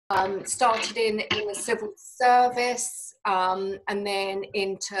started in the civil service, and then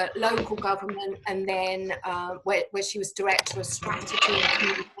into local government, and then where she was Director of Strategy and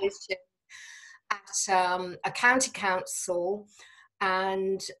Communication at a county council,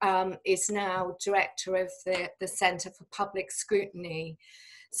 and is now Director of the Centre for Public Scrutiny.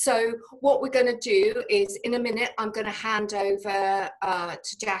 So what we're going to do is, in a minute, I'm going to hand over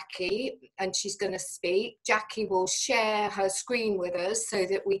to Jacqui, and she's going to speak. Jacqui will share her screen with us so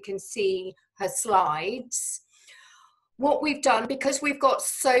that we can see her slides. What we've done, because we've got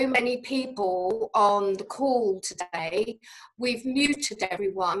so many people on the call today, we've muted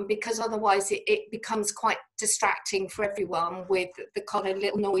everyone, because otherwise it becomes quite distracting for everyone with the kind of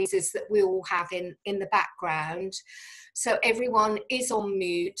little noises that we all have in the background. So everyone is on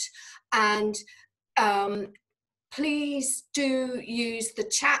mute, and please do use the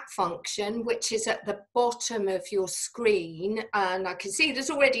chat function, which is at the bottom of your screen. And I can see there's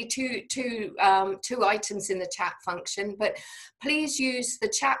already two items in the chat function, but please use the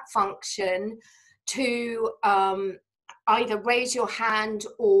chat function to either raise your hand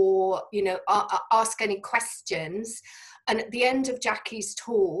or, you know, ask any questions. And at the end of Jacqui's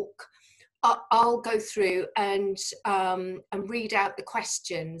talk, I'll go through and read out the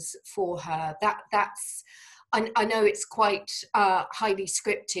questions for her. That's I know it's quite highly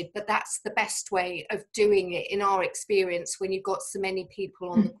scripted, but that's the best way of doing it in our experience when you've got so many people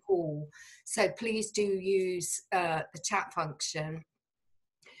on the call. So please do use the chat function.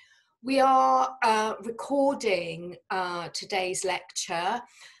 We are recording today's lecture,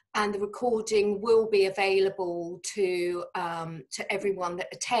 and the recording will be available to everyone that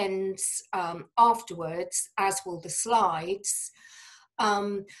attends afterwards, as will the slides.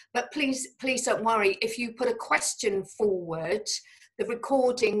 But please don't worry, if you put a question forward, the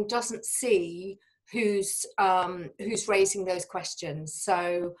recording doesn't see who's raising those questions.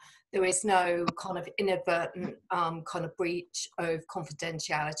 So there is no kind of inadvertent kind of breach of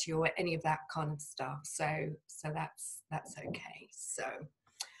confidentiality or any of that kind of stuff. So that's okay. So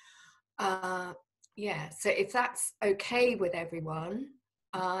yeah, so if that's okay with everyone,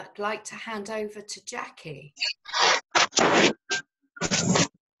 I'd like to hand over to Jacqui.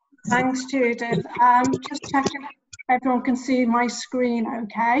 Thanks, Judith. Just checking if everyone can see my screen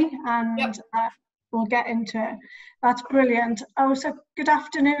okay, and yep. We'll get into it. That's brilliant. Oh, so good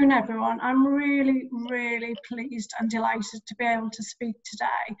afternoon, everyone. I'm really, really pleased and delighted to be able to speak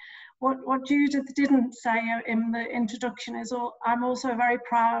today. What Judith didn't say in the introduction is I'm also a very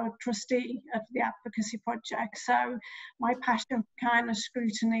proud trustee of the Advocacy Project. So my passion for kindness,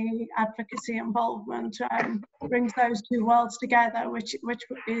 scrutiny, advocacy involvement brings those two worlds together, which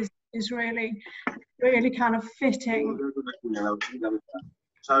is really, really kind of fitting.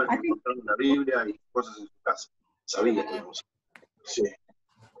 I think, sorry,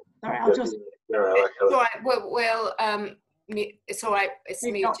 I'll just... It's all right, it's all right, it's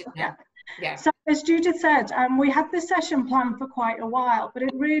muted now. Yeah. So as Judith said, we had this session planned for quite a while, but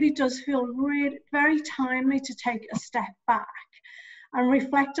it really does feel very timely to take a step back and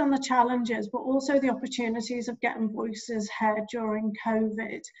reflect on the challenges, but also the opportunities of getting voices heard during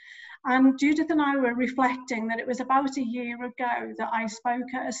COVID. And Judith and I were reflecting that it was about a year ago that I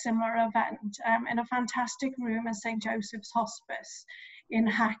spoke at a similar event in a fantastic room at St. Joseph's Hospice in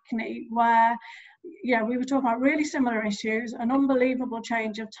Hackney, where we were talking about really similar issues, an unbelievable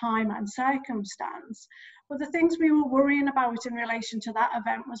change of time and circumstance. But the things we were worrying about in relation to that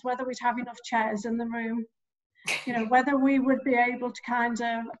event was whether we'd have enough chairs in the room, whether we would be able to kind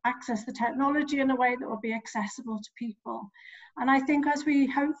of access the technology in a way that would be accessible to people. And I think as we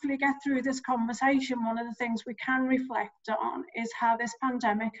hopefully get through this conversation, one of the things we can reflect on is how this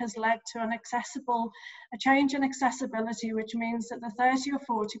pandemic has led to a change in accessibility, which means that the 30 or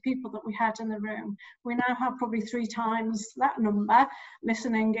 40 people that we had in the room, we now have probably 3 times that number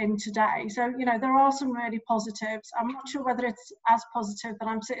listening in today. So, there are some really positives. I'm not sure whether it's as positive that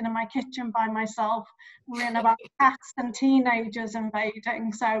I'm sitting in my kitchen by myself, worrying about cats and teenagers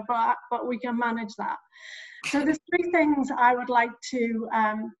invading, but we can manage that. So there's 3 things I would like to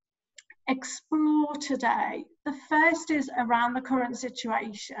explore today. The first is around the current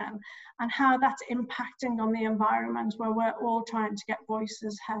situation and how that's impacting on the environment where we're all trying to get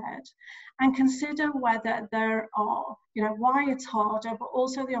voices heard, and consider whether there are, why it's harder, but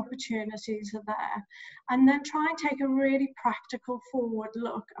also the opportunities are there. And then try and take a really practical forward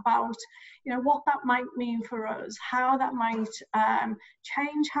look about, what that might mean for us, how that might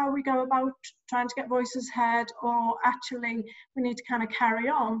change how we go about trying to get voices heard, or actually we need to kind of carry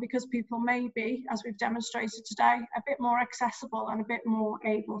on because people may be, as we've demonstrated today, a bit more accessible and a bit more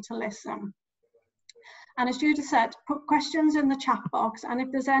able to listen. And as Judith said, put questions in the chat box, and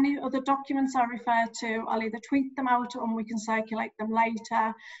if there's any other documents I refer to, I'll either tweet them out or we can circulate them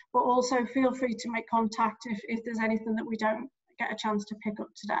later, but also feel free to make contact if there's anything that we don't get a chance to pick up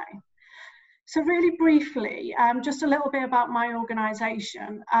today. So really briefly, just a little bit about my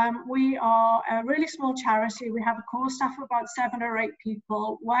organisation. We are a really small charity. We have a core staff of about 7 or 8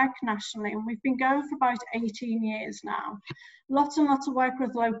 people, work nationally, and we've been going for about 18 years now. Lots and lots of work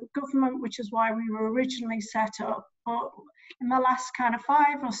with local government, which is why we were originally set up. But in the last kind of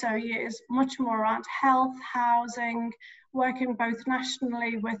 5 or so years, much more around health, housing, working both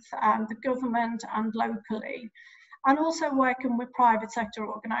nationally with the government and locally. And also working with private sector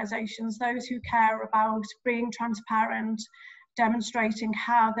organisations, those who care about being transparent, demonstrating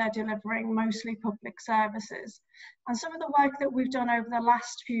how they're delivering mostly public services. And some of the work that we've done over the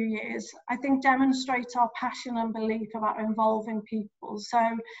last few years, I think demonstrates our passion and belief about involving people. So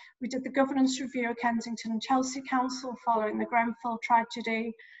we did the governance review of Kensington and Chelsea Council following the Grenfell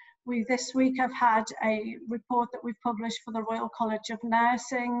tragedy. We this week have had a report that we've published for the Royal College of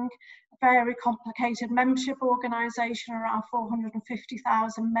Nursing, a very complicated membership organisation, around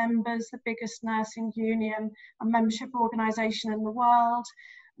 450,000 members, the biggest nursing union and membership organisation in the world,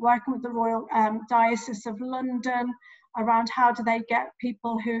 working with the Royal Diocese of London around how do they get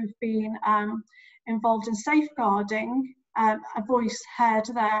people who've been involved in safeguarding a voice heard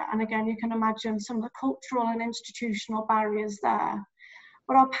there. And again, you can imagine some of the cultural and institutional barriers there.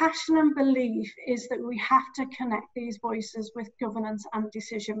 But our passion and belief is that we have to connect these voices with governance and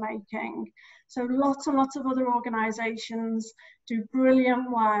decision making. So lots and lots of other organisations do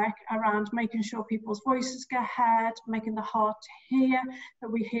brilliant work around making sure people's voices get heard, making the hard to hear, that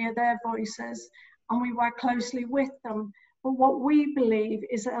we hear their voices, and we work closely with them. But what we believe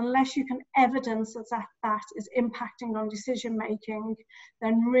is that unless you can evidence that is impacting on decision making,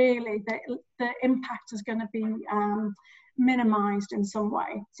 then really the impact is going to be minimised in some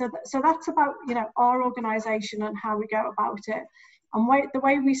way. So that's about, you know, our organisation and how we go about it. And the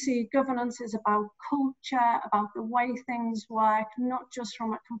way we see governance is about culture, about the way things work, not just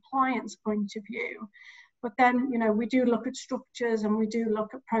from a compliance point of view, but then, you know, we do look at structures and we do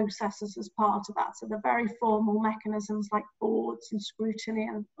look at processes as part of that. So the very formal mechanisms like boards and scrutiny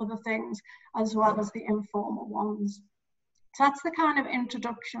and other things, as well as the informal ones. So that's the kind of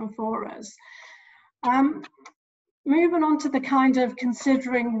introduction for us. Moving on to the kind of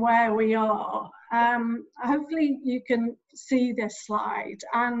considering where we are. Hopefully you can see this slide,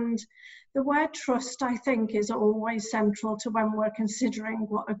 and the word trust, I think, is always central to when we're considering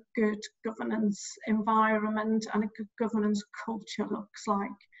what a good governance environment and a good governance culture looks like.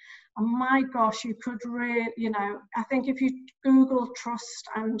 And my gosh, you could really, you know, I think if you Google trust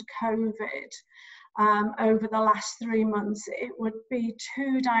and COVID, over the last 3 months, it would be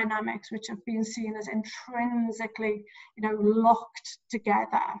 2 dynamics which have been seen as intrinsically, you know, locked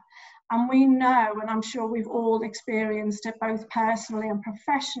together. And we know, and I'm sure we've all experienced it both personally and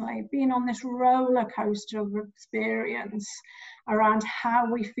professionally, being on this roller coaster of experience around how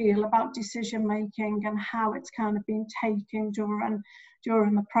we feel about decision making and how it's kind of been taken during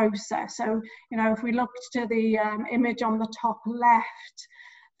the process. So, you know, if we look to the image on the top left,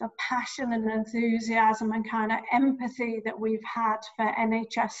 the passion and enthusiasm and kind of empathy that we've had for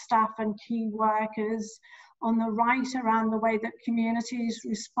NHS staff and key workers, on the right around the way that communities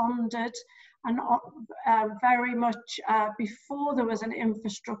responded, and very much before there was an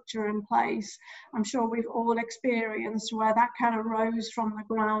infrastructure in place. I'm sure we've all experienced where that kind of rose from the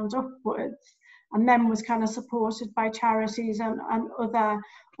ground upwards and then was kind of supported by charities and other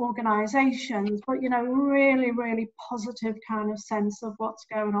organisations, but, you know, really, really positive kind of sense of what's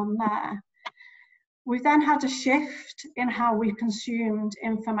going on there. We've then had a shift in how we consumed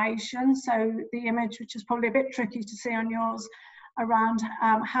information. So the image, which is probably a bit tricky to see on yours, around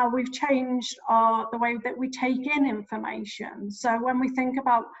how we've changed the way that we take in information. So when we think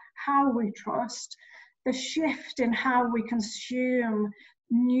about how we trust, the shift in how we consume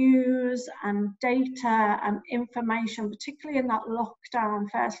news and data and information, particularly in that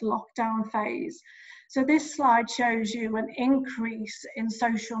first lockdown phase. So this slide shows you an increase in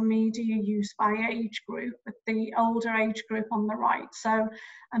social media use by age group, with the older age group on the right. So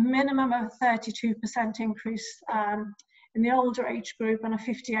a minimum of 32% increase in the older age group and a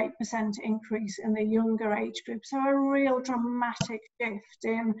 58% increase in the younger age group. So a real dramatic shift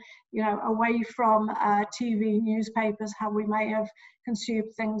in, you know, away from TV, newspapers, how we may have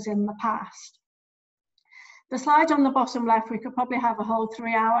consumed things in the past. The slide on the bottom left, we could probably have a whole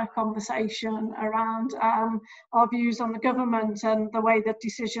 3-hour conversation around our views on the government and the way that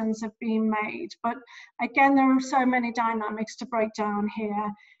decisions have been made. But again, there are so many dynamics to break down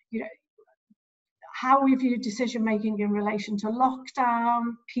here. You know, how we view decision making in relation to lockdown,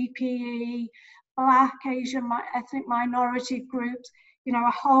 PPE, Black, Asian, ethnic minority groups, you know,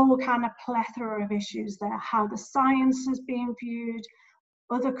 a whole kind of plethora of issues there, how the science is being viewed,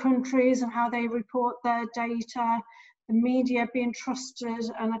 other countries and how they report their data, the media being trusted,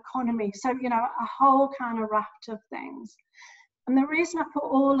 and economy. So, you know, a whole kind of raft of things. And the reason I put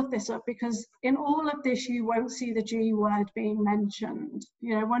all of this up, because in all of this, you won't see the G word being mentioned.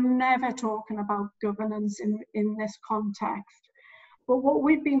 You know, we're never talking about governance in this context. But what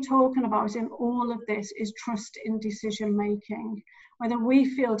we've been talking about in all of this is trust in decision making, whether we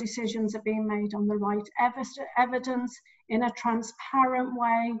feel decisions are being made on the right evidence, in a transparent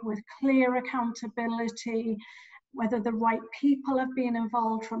way, with clear accountability, whether the right people have been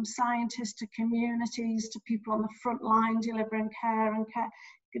involved, from scientists to communities to people on the front line delivering care and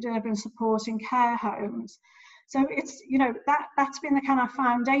delivering support in care homes. So it's, you know, that's been the kind of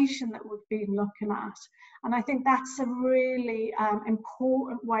foundation that we've been looking at. And I think that's a really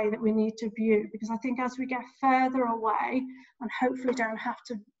important way that we need to view, because I think as we get further away and hopefully don't have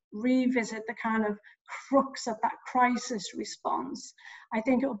to revisit the kind of crux of that crisis response, I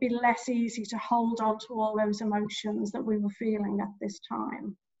think it will be less easy to hold on to all those emotions that we were feeling at this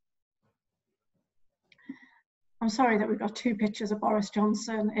time. I'm sorry that we've got two pictures of Boris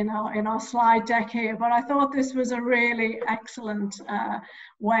Johnson in our slide deck here, but I thought this was a really excellent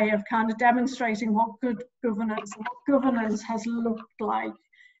way of kind of demonstrating what good governance and what governance has looked like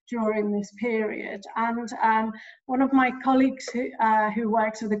during this period. And one of my colleagues who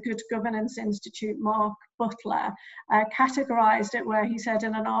works at the Good Governance Institute, Mark Butler, categorized it where he said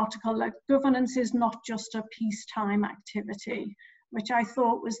in an article that governance is not just a peacetime activity, which I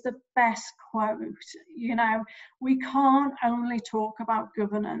thought was the best quote. You know, we can't only talk about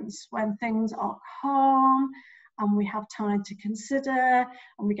governance when things are calm and we have time to consider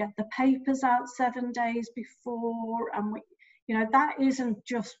and we get the papers out 7 days before, and we, you know, that isn't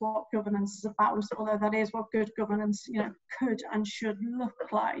just what governance is about, although that is what good governance, you know, could and should look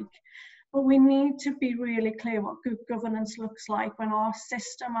like. But we need to be really clear what good governance looks like when our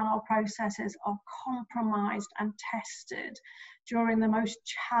system and our processes are compromised and tested during the most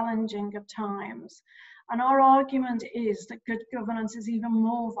challenging of times. And our argument is that good governance is even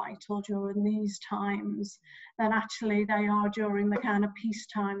more vital during these times than actually they are during the kind of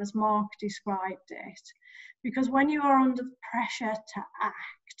peacetime as Mark described it. Because when you are under pressure to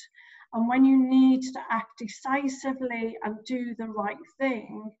act, and when you need to act decisively and do the right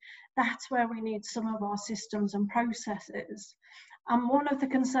thing, that's where we need some of our systems and processes. And one of the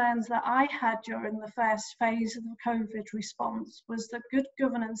concerns that I had during the first phase of the COVID response was that good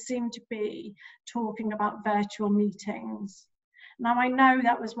governance seemed to be talking about virtual meetings. Now, I know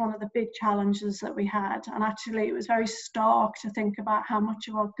that was one of the big challenges that we had, and actually it was very stark to think about how much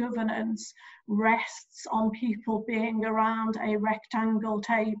of our governance rests on people being around a rectangle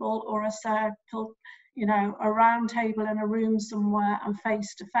table or a circle, you know, a round table in a room somewhere and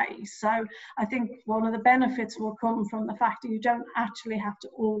face to face. So I think one of the benefits will come from the fact that you don't actually have to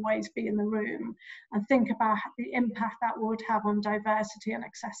always be in the room, and think about the impact that would have on diversity and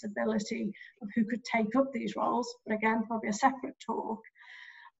accessibility of who could take up these roles. But again, probably a separate talk.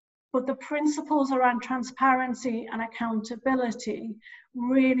 But the principles around transparency and accountability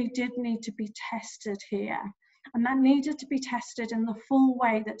really did need to be tested here. And that needed to be tested in the full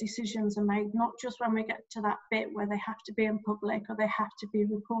way that decisions are made, not just when we get to that bit where they have to be in public or they have to be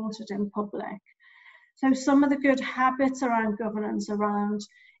reported in public. So some of the good habits around governance, around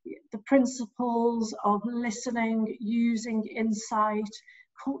the principles of listening, using insight,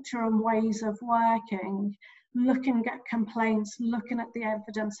 culture and ways of working, looking at complaints, looking at the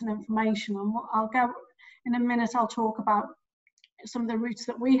evidence and information. And I'll go in a minute, I'll talk about some of the routes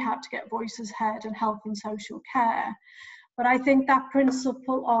that we have to get voices heard in health and social care. But I think that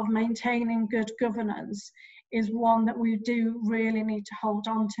principle of maintaining good governance is one that we do really need to hold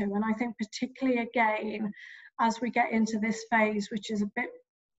on to. And I think particularly again, as we get into this phase, which is a bit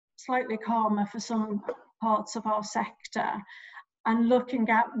slightly calmer for some parts of our sector, and looking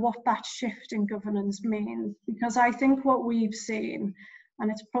at what that shift in governance means. Because I think what we've seen, and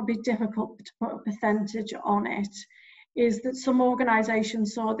it's probably difficult to put a percentage on it, is that some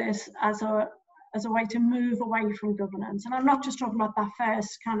organisations saw this as a way to move away from governance. And I'm not just talking about that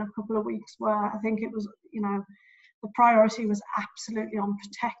first kind of couple of weeks where I think it was, you know, the priority was absolutely on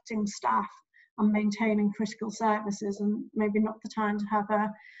protecting staff and maintaining critical services, and maybe not the time to have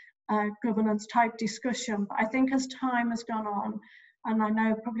a governance type discussion. But I think as time has gone on, and I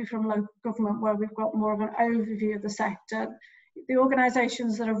know probably from local government where we've got more of an overview of the sector, the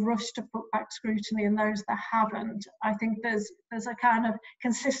organisations that have rushed to put back scrutiny and those that haven't, I think there's a kind of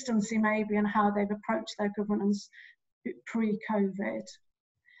consistency maybe in how they've approached their governance pre-COVID.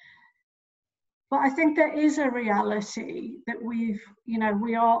 But I think there is a reality that we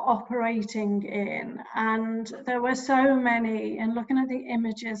are operating in, and there were so many, and looking at the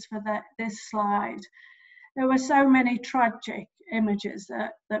images for this slide, there were so many tragic images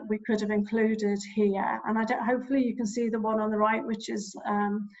that we could have included here. And hopefully you can see the one on the right, which is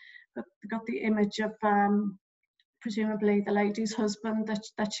got the image of presumably the lady's husband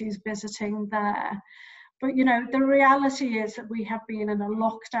that she's visiting there. But, you know, the reality is that we have been in a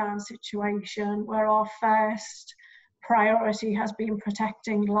lockdown situation where our first priority has been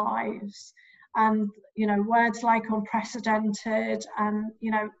protecting lives. And, you know, words like unprecedented, and,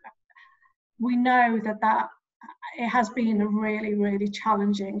 you know, we know that it has been a really, really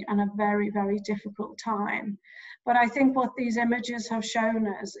challenging and a very, very difficult time. But I think what these images have shown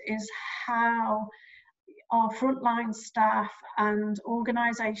us is how our frontline staff and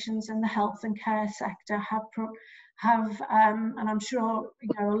organisations in the health and care sector have and I'm sure, you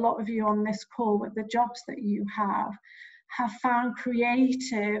know, a lot of you on this call with the jobs that you have found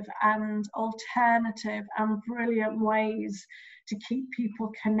creative and alternative and brilliant ways to keep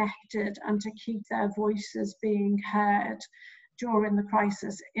people connected and to keep their voices being heard during the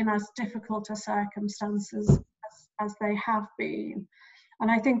crisis in as difficult a circumstances as they have been. And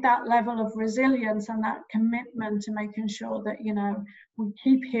I think that level of resilience and that commitment to making sure that, you know, we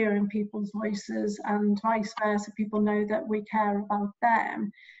keep hearing people's voices and vice versa, people know that we care about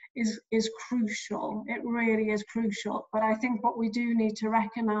them, is crucial. It really is crucial. But I think what we do need to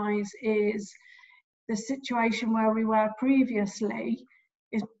recognise is the situation where we were previously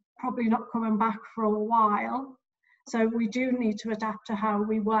is probably not coming back for a while. So we do need to adapt to how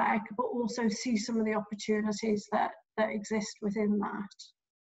we work, but also see some of the opportunities that exist within that.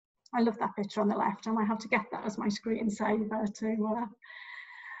 I love that picture on the left. I might have to get that as my screensaver too.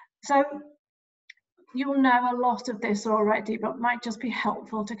 So you'll know a lot of this already, but might just be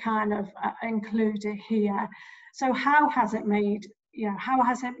helpful to kind of include it here. So how has it made, you know,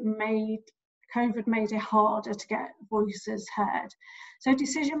 COVID made it harder to get voices heard? So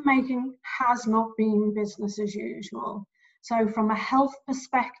decision making has not been business as usual. So from a health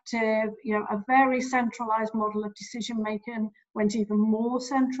perspective, you know, a very centralised model of decision making went even more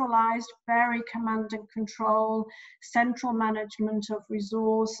centralised, very command and control, central management of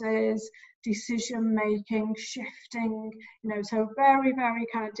resources, decision making, shifting, you know, so very, very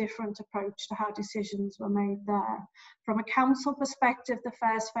kind of different approach to how decisions were made there. From a council perspective, the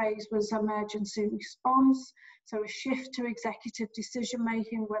first phase was emergency response, so a shift to executive decision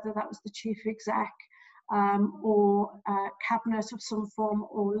making, whether that was the chief exec, or cabinet of some form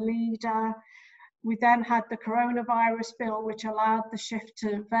or leader. We then had the coronavirus bill, which allowed the shift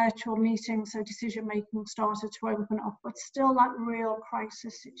to virtual meetings, so decision making started to open up, but still that real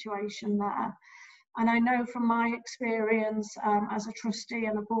crisis situation there. And I know from my experience as a trustee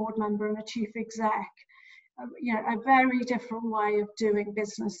and a board member and a chief exec, you know, a very different way of doing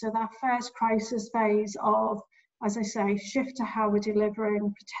business. So that first crisis phase of, as I say, shift to how we're delivering,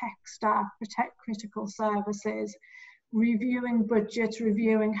 protect staff, protect critical services, reviewing budgets,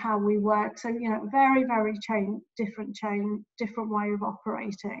 reviewing how we work. So, you know, very, very different way of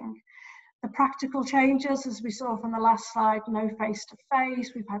operating. The practical changes, as we saw from the last slide, no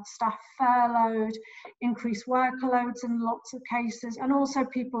face-to-face, we've had staff furloughed, increased workloads in lots of cases, and also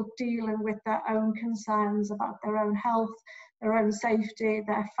people dealing with their own concerns about their own health, their own safety,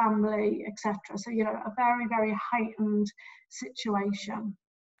 their family, etc. So, you know, a very, very heightened situation.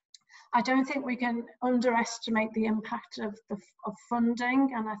 I don't think we can underestimate the impact of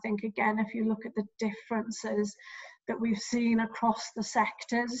funding. And I think, again, if you look at the differences that we've seen across the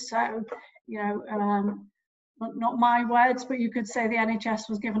sectors, so, you know, not my words, but you could say the NHS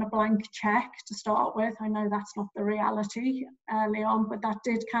was given a blank check to start with. I know that's not the reality early on, but that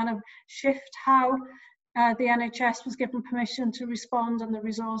did kind of shift how the NHS was given permission to respond and the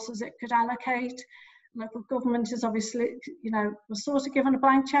resources it could allocate. Local government is obviously, you know, was sort of given a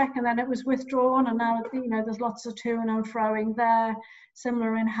blank check and then it was withdrawn, and now, you know, there's lots of to and froing there.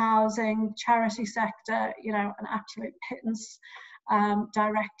 Similar in housing, charity sector, you know, an absolute pittance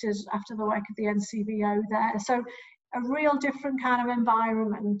directed after the work of the NCBO there. So a real different kind of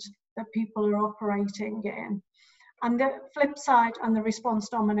environment that people are operating in. And the flip side, and the response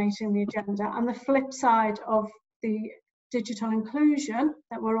dominating the agenda, and the flip side of the digital inclusion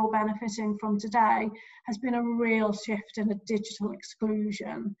that we're all benefiting from today has been a real shift in a digital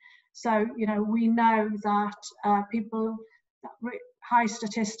exclusion. So, you know, we know that people high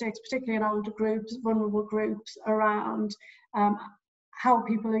statistics, particularly in older groups, vulnerable groups, around how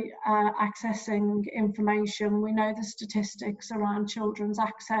people are accessing information. We know the statistics around children's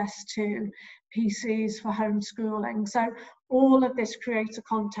access to PCs for homeschooling. So all of this creates a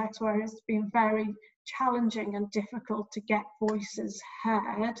context where it's been very challenging and difficult to get voices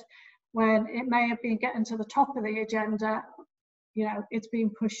heard. When it may have been getting to the top of the agenda, you know, it's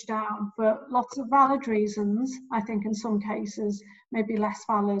been pushed down for lots of valid reasons. I think in some cases, maybe less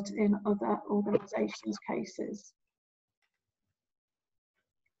valid in other organisations' cases.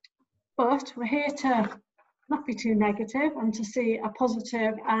 But we're here to not be too negative and to see a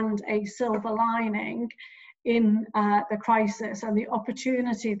positive and a silver lining in the crisis and the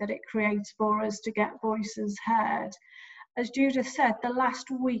opportunity that it creates for us to get voices heard. As Judith said, the last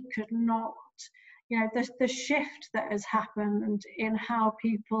week could not, you know, the shift that has happened in how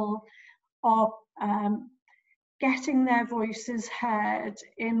people are getting their voices heard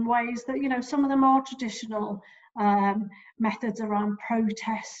in ways that, you know, some of them are traditional methods around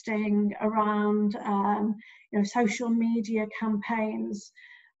protesting, around you know, social media campaigns,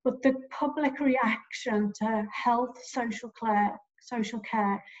 but the public reaction to health, social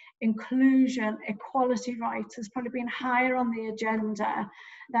care, inclusion, equality rights has probably been higher on the agenda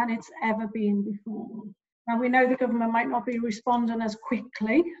than it's ever been before. Now, we know the government might not be responding as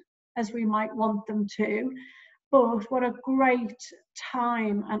quickly as we might want them to, but what a great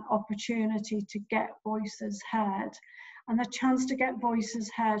time and opportunity to get voices heard. And the chance to get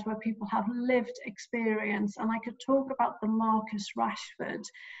voices heard where people have lived experience. And I could talk about the Marcus Rashford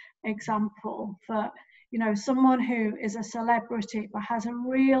example for, you know, someone who is a celebrity but has a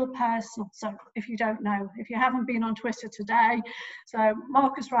real personal, so if you don't know, if you haven't been on Twitter today, so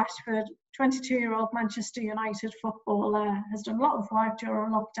Marcus Rashford, 22-year-old Manchester United footballer, has done a lot of work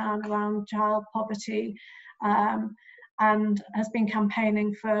during lockdown around child poverty, and has been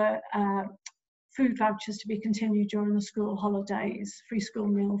campaigning for food vouchers to be continued during the school holidays, free school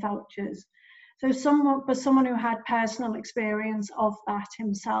meal vouchers. So someone who had personal experience of that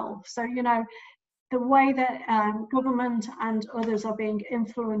himself. So, you know, the way that government and others are being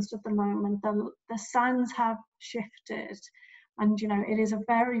influenced at the moment, the sands have shifted, and, you know, it is a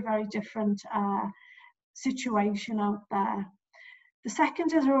very, very different situation out there. The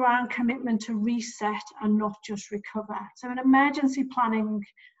second is around commitment to reset and not just recover. So in emergency planning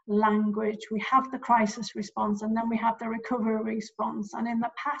language, we have the crisis response and then we have the recovery response. And in the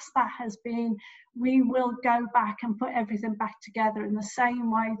past, that has been, we will go back and put everything back together in the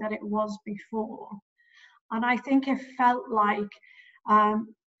same way that it was before. And I think it felt like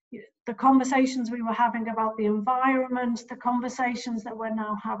the conversations we were having about the environment, the conversations that we're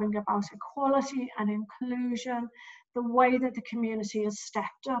now having about equality and inclusion, the way that the community has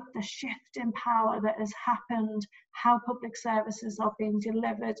stepped up, the shift in power that has happened, how public services are being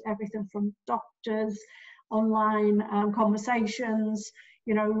delivered, everything from doctors, online conversations,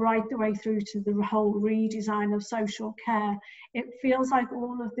 you know, right the way through to the whole redesign of social care. It feels like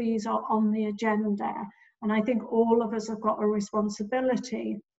all of these are on the agenda. And I think all of us have got a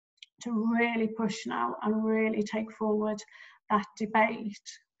responsibility to really push now and really take forward that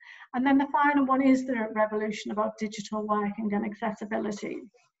debate. And then the final one is the revolution about digital working and accessibility.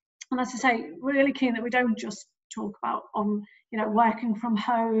 And as I say, really keen that we don't just talk about you know, working from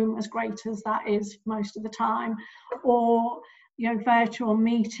home, as great as that is most of the time, or, you know, virtual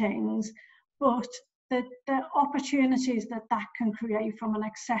meetings, but the opportunities that can create from an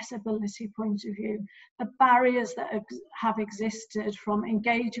accessibility point of view, the barriers that have existed from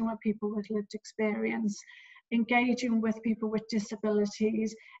engaging with people with lived experience, engaging with people with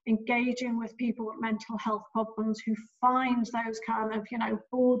disabilities, engaging with people with mental health problems who find those kind of, you know,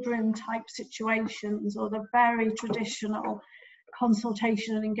 boardroom type situations or the very traditional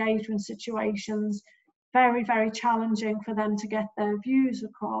consultation and engagement situations very, very challenging for them to get their views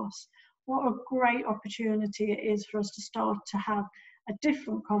across. What a great opportunity it is for us to start to have a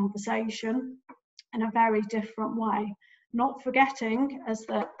different conversation in a very different way. Not forgetting, as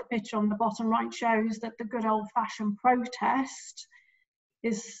the picture on the bottom right shows, that the good old-fashioned protest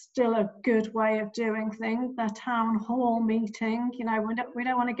is still a good way of doing things. The town hall meeting, you know, we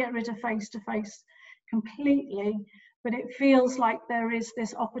don't want to get rid of face-to-face completely, but it feels like there is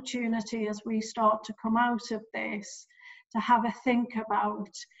this opportunity as we start to come out of this to have a think about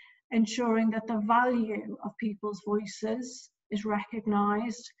ensuring that the value of people's voices is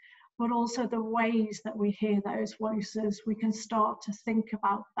recognised, but also the ways that we hear those voices, we can start to think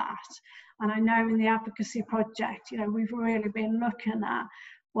about that. And I know in the Advocacy Project, you know, we've really been looking at,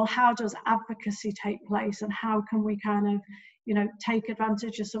 well, how does advocacy take place and how can we kind of, you know, take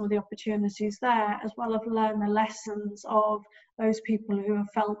advantage of some of the opportunities there, as well as learn the lessons of those people who have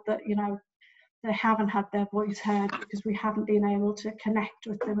felt that, you know, they haven't had their voice heard because we haven't been able to connect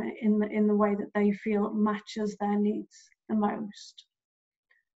with them in the way that they feel matches their needs the most.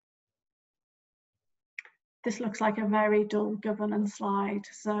 This looks like a very dull governance slide,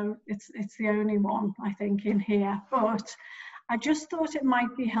 so it's the only one I think in here, but I just thought it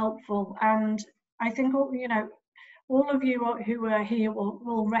might be helpful, and I think, you know, all of you who are here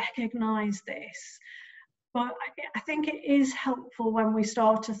will recognise this. But I think it is helpful when we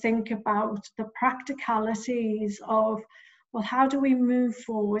start to think about the practicalities of, well, how do we move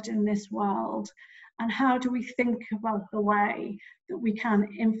forward in this world? And how do we think about the way that we can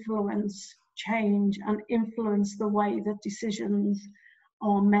influence change and influence the way that decisions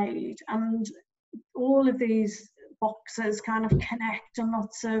are made? And all of these boxes kind of connect, and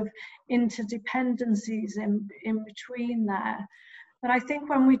lots of interdependencies in between there. But I think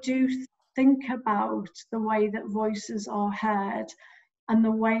when we do think about the way that voices are heard and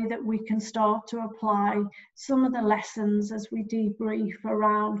the way that we can start to apply some of the lessons as we debrief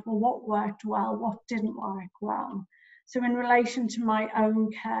around, well, what worked well, what didn't work well. So in relation to my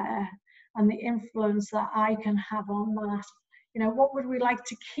own care and the influence that I can have on that, you know, what would we like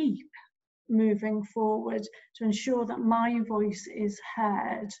to keep moving forward to ensure that my voice is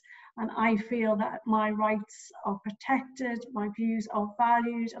heard and I feel that my rights are protected, my views are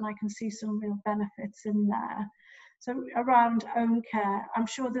valued, and I can see some real benefits in there. So around own care, I'm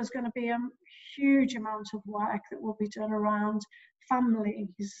sure there's going to be a huge amount of work that will be done around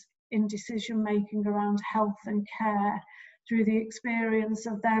families in decision making around health and care, through the experience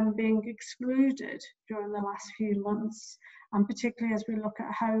of them being excluded during the last few months, and particularly as we look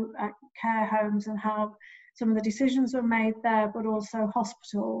at care homes and how some of the decisions were made there, but also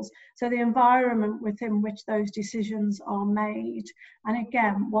hospitals. So the environment within which those decisions are made. And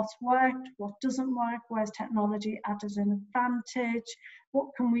again, what's worked, what doesn't work, where's technology added an advantage,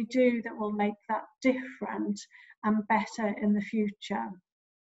 what can we do that will make that different and better in the future?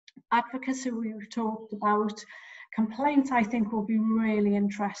 Advocacy, we've talked about. Complaints, I think, will be really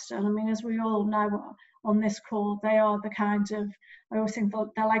interesting. I mean, as we all know on this call, they are the kind of, I always think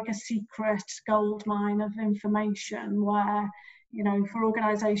they're like a secret gold mine of information where, you know, for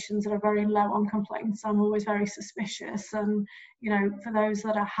organisations that are very low on complaints, I'm always very suspicious. And, you know, for those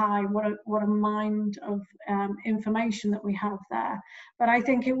that are high, what a mine of information that we have there. But I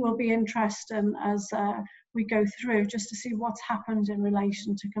think it will be interesting as we go through just to see what's happened in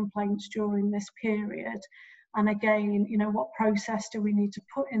relation to complaints during this period. And again, you know, what process do we need to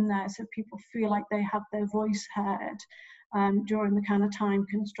put in there so people feel like they have their voice heard during the kind of time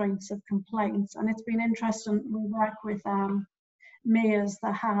constraints of complaints. And it's been interesting. We work with MEAS,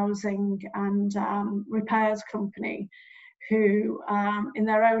 the housing and repairs company, who in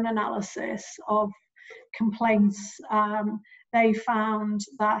their own analysis of complaints, they found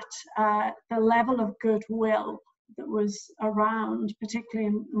that the level of goodwill that was around, particularly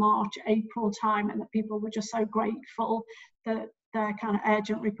in March, April time, and that people were just so grateful that their kind of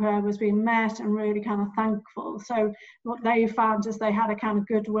urgent repair was being met and really kind of thankful. So what they found is they had a kind of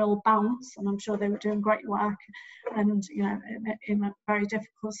goodwill bounce, and I'm sure they were doing great work and, you know, in very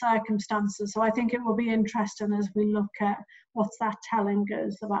difficult circumstances. So I think it will be interesting as we look at what's that telling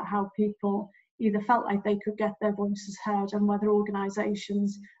us about how people either felt like they could get their voices heard and whether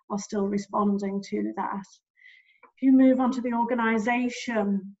organisations are still responding to that. If you move on to the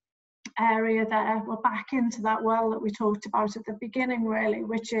organisation area there, we're back into that well that we talked about at the beginning, really,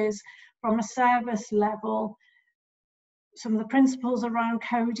 which is from a service level, some of the principles around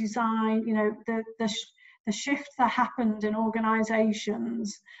co-design, you know, the shift that happened in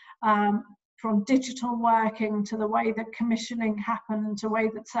organisations from digital working to the way that commissioning happened, to the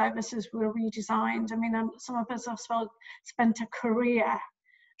way that services were redesigned. I mean, some of us have spent a career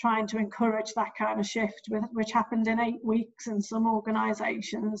trying to encourage that kind of shift, which happened in 8 weeks in some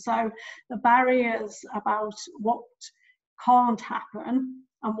organisations. So the barriers about what can't happen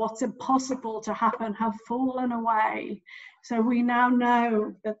and what's impossible to happen have fallen away. So we now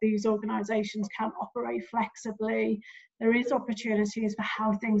know that these organisations can operate flexibly. There is opportunities for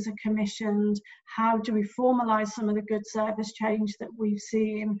how things are commissioned. How do we formalise some of the good service change that we've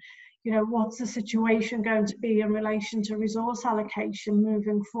seen? You know, what's the situation going to be in relation to resource allocation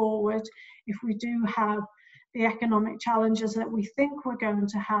moving forward if we do have the economic challenges that we think we're going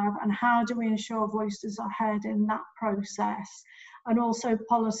to have, and how do we ensure voices are heard in that process? And also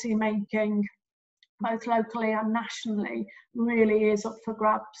policy making, both locally and nationally, really is up for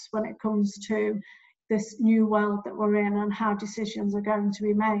grabs when it comes to this new world that we're in and how decisions are going to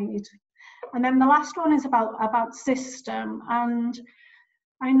be made. And then the last one is about system. And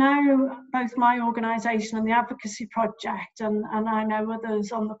I know both my organisation and the Advocacy Project, and I know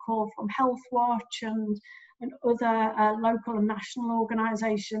others on the call from Health Watch and other local and national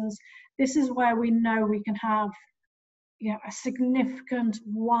organisations, this is where we know we can have a significant,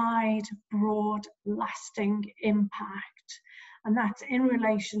 wide, broad, lasting impact. And that's in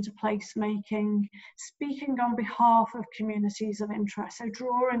relation to placemaking, speaking on behalf of communities of interest. So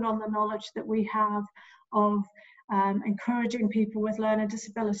drawing on the knowledge that we have of encouraging people with learning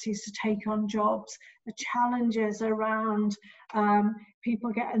disabilities to take on jobs, the challenges around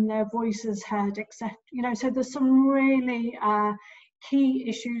people getting their voices heard, etc. So there's some really key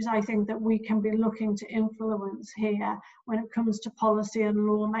issues, I think, that we can be looking to influence here when it comes to policy and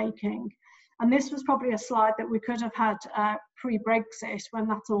lawmaking. And this was probably a slide that we could have had pre-Brexit, when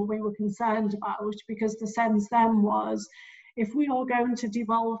that's all we were concerned about, because the sense then was, if we are going to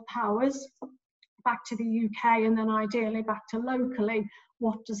devolve powers back to the UK and then ideally back to locally,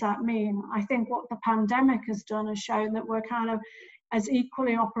 what does that mean? I think what the pandemic has done is shown that we're kind of as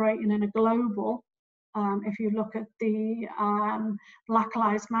equally operating in a global, if you look at the Black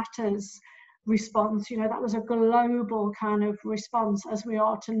Lives Matters response, that was a global kind of response as we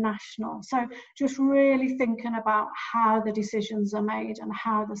are to national. So just really thinking about how the decisions are made and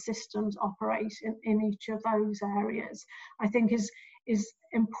how the systems operate in each of those areas, I think is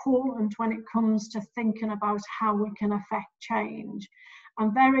important when it comes to thinking about how we can affect change.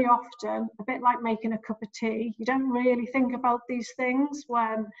 And very often, a bit like making a cup of tea, you don't really think about these things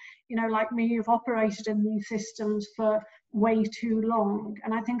when, like me, you've operated in these systems for way too long.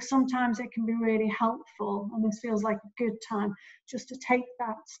 And I think sometimes it can be really helpful, and this feels like a good time, just to take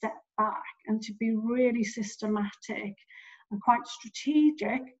that step back and to be really systematic and quite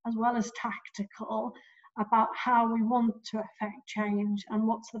strategic as well as tactical about how we want to affect change and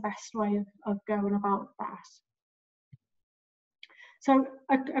what's the best way of going about that. So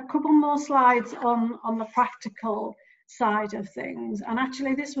a couple more slides on the practical side of things. And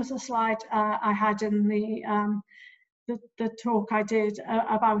actually this was a slide I had in the talk I did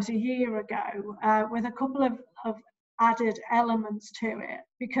about a year ago with a couple of added elements to it,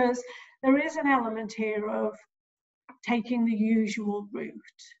 because there is an element here of taking the usual route.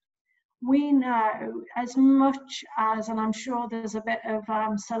 We know as much as, and I'm sure there's a bit of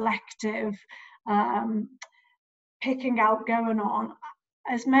selective picking out going on,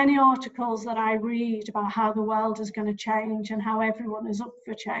 as many articles that I read about how the world is going to change and how everyone is up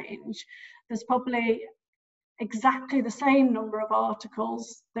for change, there's probably exactly the same number of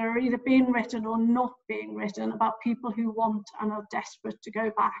articles that are either being written or not being written about people who want and are desperate to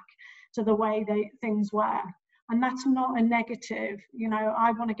go back to the way things were. And that's not a negative.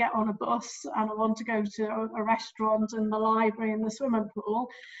 I want to get on a bus and I want to go to a restaurant and the library and the swimming pool.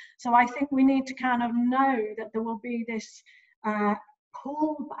 So I think we need to kind of know that there will be this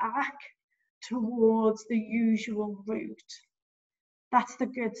pull back towards the usual route. That's the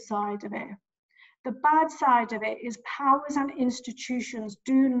good side of it. The bad side of it is powers and institutions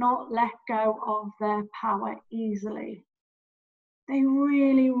do not let go of their power easily. They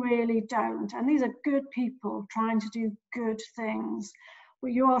really, really don't. And these are good people trying to do good things.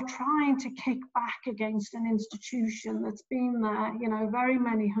 But you are trying to kick back against an institution that's been there, very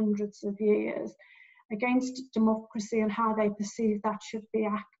many hundreds of years, against democracy and how they perceive that should be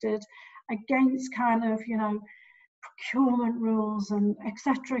acted, against kind of, procurement rules and et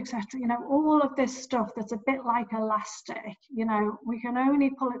cetera, all of this stuff that's a bit like elastic. We can only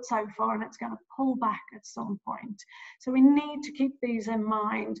pull it so far and it's going to pull back at some point. So we need to keep these in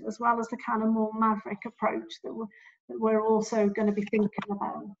mind, as well as the kind of more maverick approach that we're also going to be thinking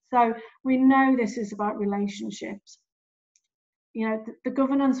about. So we know this is about relationships. The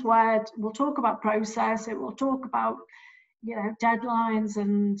governance word will talk about process, it will talk about deadlines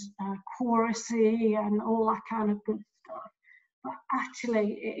and quoracy and all that kind of good stuff. But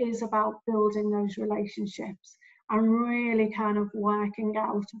actually, it is about building those relationships and really kind of working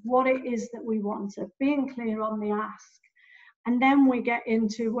out what it is that we want, so being clear on the ask. And then we get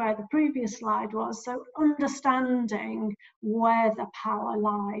into where the previous slide was, so understanding where the power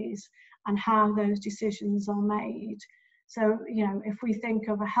lies and how those decisions are made. So, if we think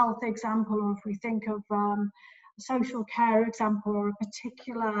of a health example, or if we think of social care example or a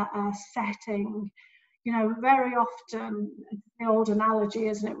particular setting, very often, the old analogy,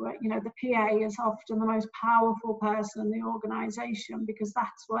 isn't it, where, the PA is often the most powerful person in the organisation because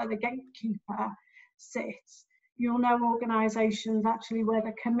that's where the gatekeeper sits. You'll know organisations actually where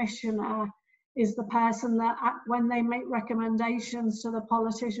the commissioner is the person that when they make recommendations to the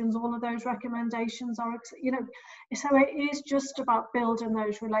politicians, all of those recommendations are, you know, so it is just about building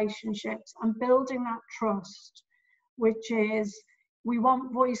those relationships and building that trust, which is, we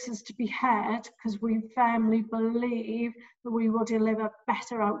want voices to be heard because we firmly believe that we will deliver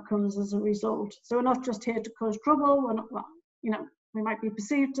better outcomes as a result. So we're not just here to cause trouble, we're not, well, you know, we might be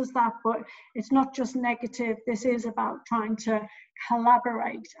perceived as that, but it's not just negative. This is about trying to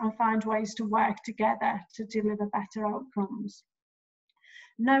collaborate and find ways to work together to deliver better outcomes.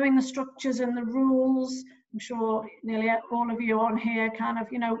 Knowing the structures and the rules, I'm sure nearly all of you on here kind of,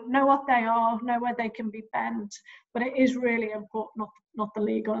 you know what they are, know where they can be bent, but it is really important, not the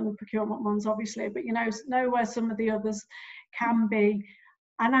legal and the procurement ones obviously, but you know where some of the others can be,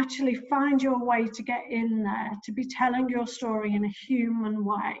 and actually find your way to get in there, to be telling your story in a human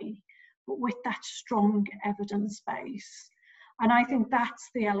way, but with that strong evidence base. And I think that's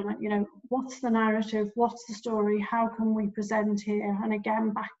the element, you know, what's the narrative, what's the story, how can we present here? And again,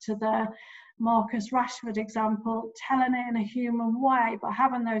 back to the Marcus Rashford example, telling it in a human way, but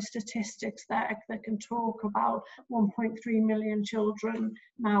having those statistics there that can talk about 1.3 million children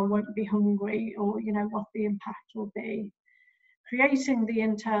now won't be hungry, or, you know, what the impact will be. Creating the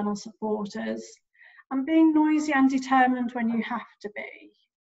internal supporters, and being noisy and determined when you have to be.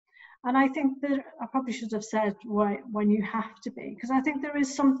 And I think that I probably should have said when you have to be, because I think there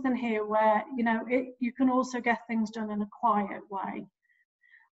is something here where, you know, you can also get things done in a quiet way.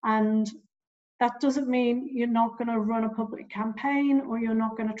 And that doesn't mean you're not going to run a public campaign or you're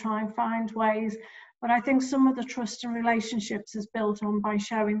not going to try and find ways. But I think some of the trust and relationships is built on by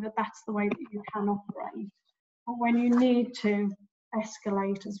showing that that's the way that you can operate. But when you need to,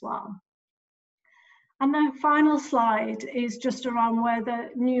 escalate as well. And the final slide is just around where the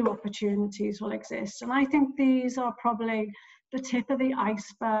new opportunities will exist. And I think these are probably the tip of the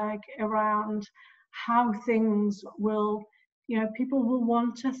iceberg around how things will, you know, people will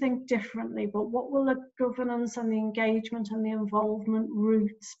want to think differently, but what will the governance and the engagement and the involvement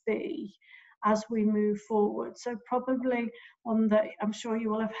routes be as we move forward? So probably on the, I'm sure you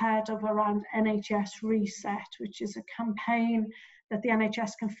will have heard of around NHS Reset, which is a campaign that the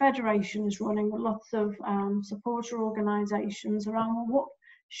NHS Confederation is running with lots of supporter organisations around, well, what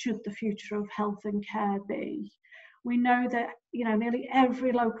should the future of health and care be? We know that, you know, nearly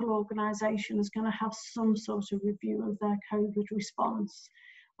every local organisation is going to have some sort of review of their COVID response,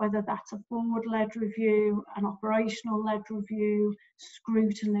 whether that's a board-led review, an operational-led review,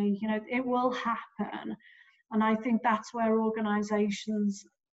 scrutiny, you know, it will happen. And I think that's where organisations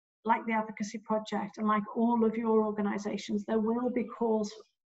like the Advocacy Project and like all of your organisations, there will be calls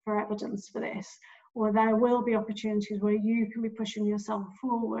for evidence for this, or there will be opportunities where you can be pushing yourself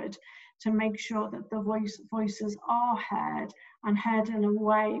forward to make sure that the voices are heard, and heard in a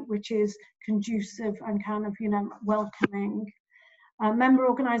way which is conducive and kind of, you know, welcoming. Member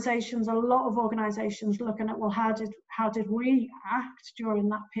organisations, a lot of organisations looking at, well, how did we act during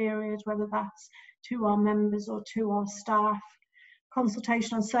that period, whether that's to our members or to our staff.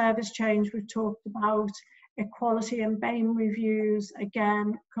 Consultation on service change, we've talked about. Equality and BAME reviews,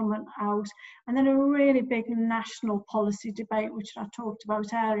 again, coming out. And then a really big national policy debate, which I talked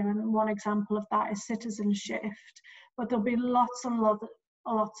about earlier, and one example of that is citizen shift. But there'll be lots and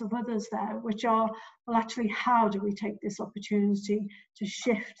lots of others there, which are, well, actually, how do we take this opportunity to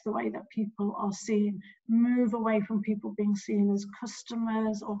shift the way that people are seen, move away from people being seen as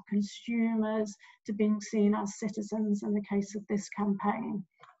customers or consumers to being seen as citizens in the case of this campaign.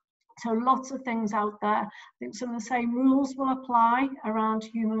 So lots of things out there. I think some of the same rules will apply around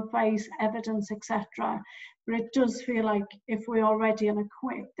human face, evidence, etc. But it does feel like if we are ready and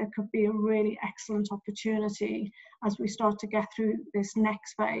equipped, there could be a really excellent opportunity as we start to get through this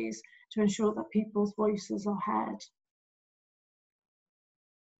next phase to ensure that people's voices are heard.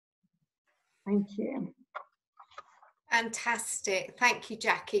 Thank you. Fantastic. Thank you,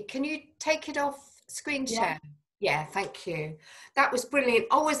 Jacqui. Can you take it off screen share? Yeah, thank you. That was brilliant.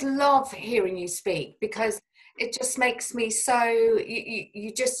 I always love hearing you speak because it just makes me so,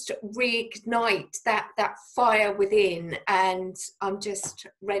 you just reignite that fire within, and I'm just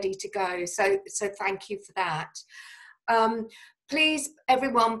ready to go. So thank you for that. Please,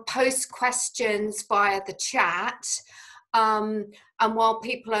 everyone, post questions via the chat. And while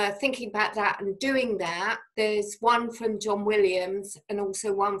people are thinking about that and doing that, there's one from John Williams and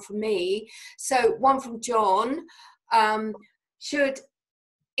also one from me. So one from John, should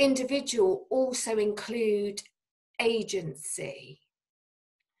individual also include agency?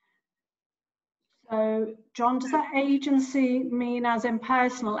 So John, does that agency mean as in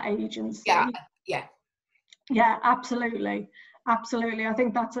personal agency? Yeah. Yeah, absolutely. Absolutely. I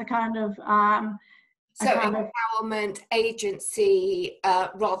think that's a kind of so empowerment agency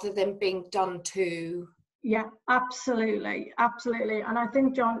rather than being done to. Yeah, absolutely, absolutely. And I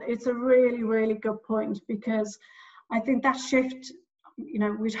think, John, it's a really, really good point, because I think that shift, you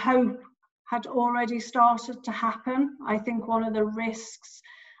know, we'd hope had already started to happen. I think one of the risks,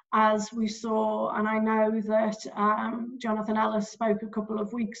 as we saw, and I know that Jonathan Ellis spoke a couple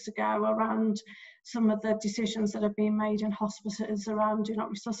of weeks ago around some of the decisions that have been made in hospices around do not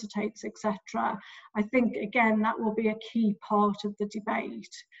resuscitate, etc. I think, again, that will be a key part of the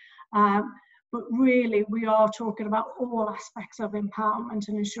debate. But really, we are talking about all aspects of empowerment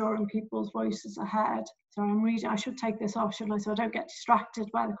and ensuring people's voices are heard. So I'm reading, I should take this off, shouldn't I, so I don't get distracted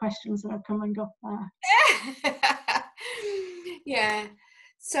by the questions that are coming up there. Yeah.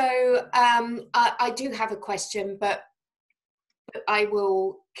 So I do have a question, but I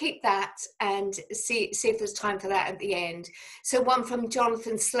will keep that and see if there's time for that at the end. So one from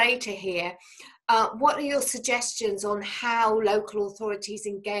Jonathan Slater here. What are your suggestions on how local authorities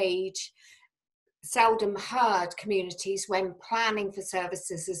engage seldom heard communities when planning for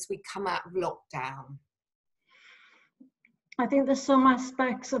services as we come out of lockdown? I think there's some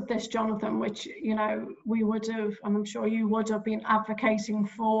aspects of this, Jonathan, which, you know, we would have, and I'm sure you would have been advocating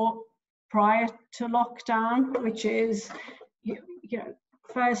for prior to lockdown, which is, you know,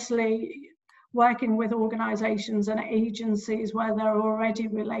 firstly, working with organisations and agencies where there are already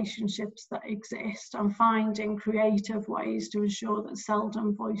relationships that exist and finding creative ways to ensure that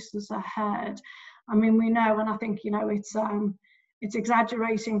seldom voices are heard. I mean, we know, and I think, you know, it's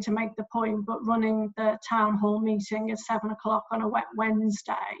exaggerating to make the point, but running the town hall meeting at 7 o'clock on a wet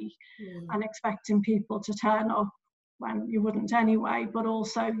Wednesday and expecting people to turn up when you wouldn't anyway, but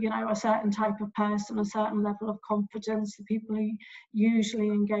also, you know, a certain type of person, a certain level of confidence, the people who usually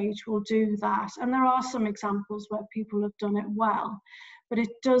engage will do that. And there are some examples where people have done it well, but it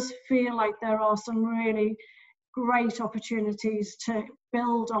does feel like there are some really great opportunities to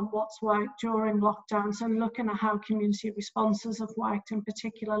build on what's worked during lockdown. So looking at how community responses have worked in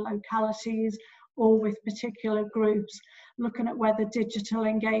particular localities or with particular groups, looking at whether digital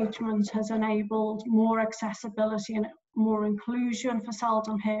engagement has enabled more accessibility and more inclusion for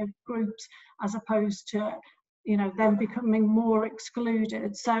seldom heard groups, as opposed to, you know, them becoming more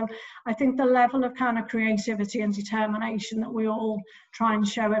excluded. So I think the level of kind of creativity and determination that we all try and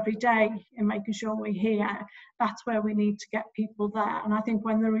show every day in making sure we're here, that's where we need to get people there. And I think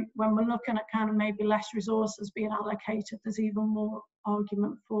when we're looking at kind of maybe less resources being allocated, there's even more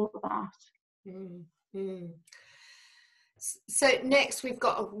argument for that. So next we've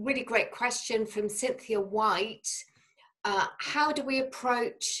got a really great question from Cynthia White. How do we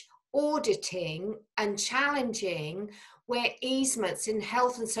approach auditing and challenging where easements in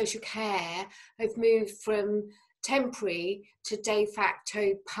health and social care have moved from temporary to de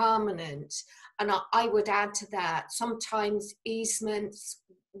facto permanent? And I would add to that, sometimes easements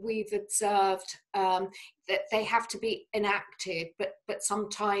we've observed that they have to be enacted, but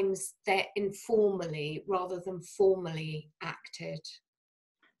sometimes they're informally rather than formally acted.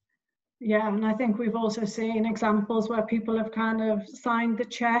 Yeah, and I think we've also seen examples where people have kind of signed the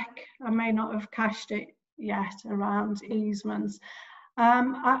check and may not have cashed it yet around easements.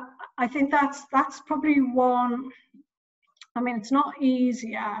 I think that's probably one. I mean, it's not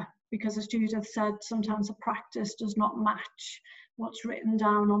easier because, as Judith said, sometimes the practice does not match what's written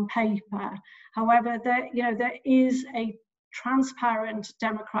down on paper. However, there is a transparent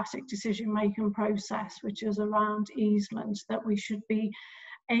democratic decision-making process which is around easements that we should be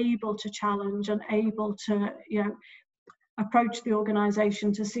able to challenge and able to, you know, approach the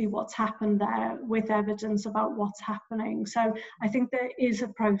organisation to see what's happened there with evidence about what's happening. So I think there is a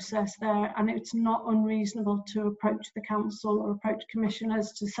process there, and it's not unreasonable to approach the council or approach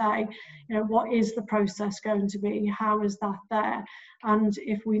commissioners to say, you know, what is the process going to be? How is that there? And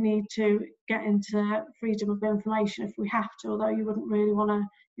if we need to get into freedom of information, if we have to, although you wouldn't really want to,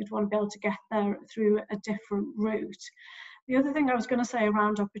 you'd want to be able to get there through a different route. The other thing I was going to say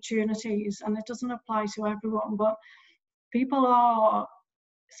around opportunities, and it doesn't apply to everyone, but people are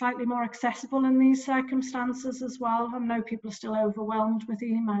slightly more accessible in these circumstances as well. I know people are still overwhelmed with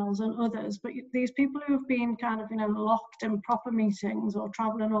emails and others, but these people who have been kind of, you know, locked in proper meetings or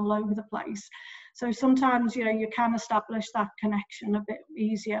traveling all over the place. So sometimes, you know, you can establish that connection a bit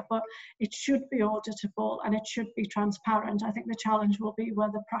easier, but it should be auditable and it should be transparent. I think the challenge will be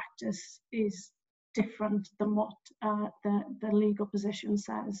where the practice is different than what the legal position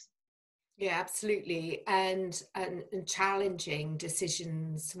says. Yeah, absolutely, and challenging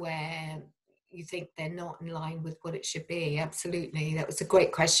decisions where you think they're not in line with what it should be? Absolutely. That was a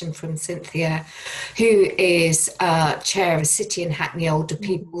great question from Cynthia, who is chair of City and Hackney Older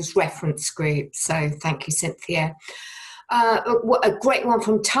People's Reference Group. So thank you, Cynthia. A great one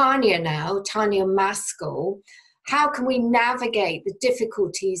from Tanya now, Tanya Maskell. How can we navigate the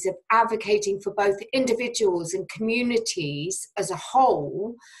difficulties of advocating for both individuals and communities as a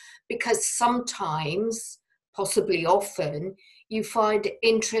whole? Because sometimes, possibly often, you find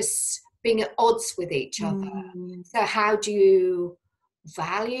interests being at odds with each other. So how do you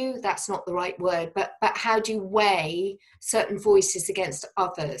value, that's not the right word, but how do you weigh certain voices against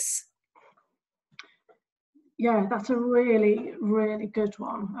others? Yeah, that's a really, really good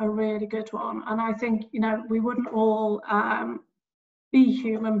one, a really good one. And I think, you know, we wouldn't all be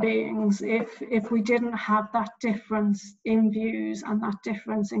human beings if we didn't have that difference in views and that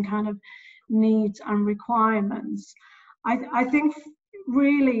difference in kind of needs and requirements. I think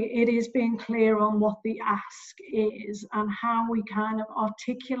really it is being clear on what the ask is and how we kind of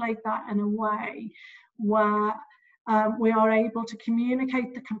articulate that in a way where we are able to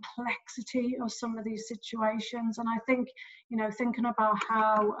communicate the complexity of some of these situations. And I think, you know, thinking about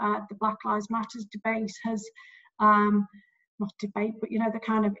how the Black Lives Matter debate has, not debate, but, you know, the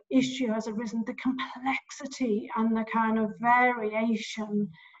kind of issue has arisen, the complexity and the kind of variation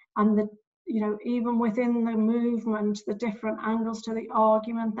and the, you know, even within the movement, the different angles to the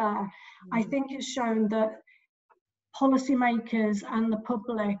argument there, I think it's shown that policymakers and the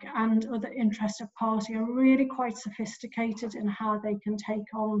public and other interested parties are really quite sophisticated in how they can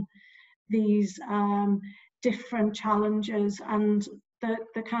take on these different challenges and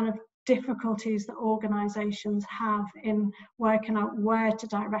the kind of difficulties that organisations have in working out where to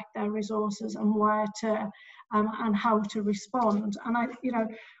direct their resources and where to and how to respond. And I, you know,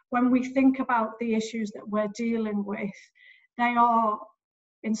 when we think about the issues that we're dealing with, they are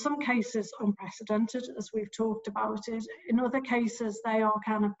in some cases unprecedented, as we've talked about it. In other cases, they are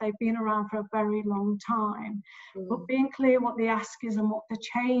kind of, they've been around for a very long time. But being clear what the ask is and what the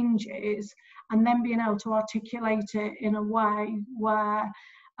change is, and then being able to articulate it in a way where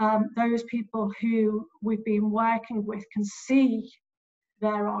those people who we've been working with can see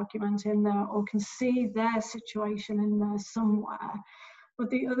their argument in there or can see their situation in there somewhere. But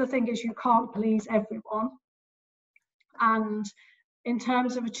the other thing is you can't please everyone. And in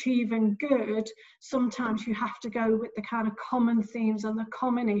terms of achieving good, sometimes you have to go with the kind of common themes and the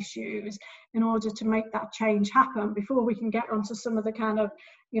common issues in order to make that change happen before we can get onto some of the kind of,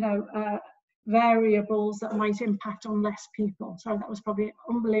 you know, variables that might impact on less people. So that was probably an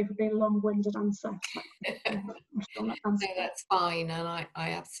unbelievably long-winded answer. No, that's fine, and I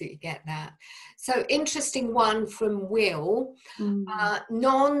absolutely get that. So interesting one from Will.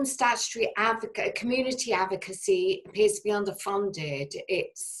 Non-statutory community advocacy appears to be underfunded.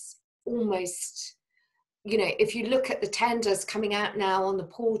 It's almost, you know, if you look at the tenders coming out now on the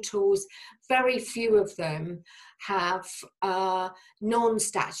portals, very few of them have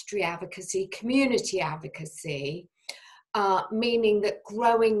non-statutory advocacy, community advocacy, meaning that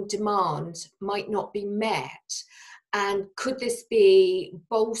growing demand might not be met. And could this be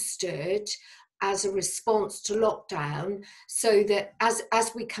bolstered as a response to lockdown so that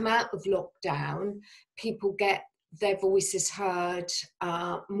as we come out of lockdown, people get their voices heard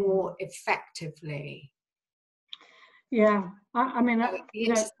more effectively? Yeah, I mean, the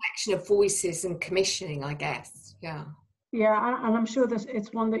intersection of voices and commissioning, I guess. Yeah, and I'm sure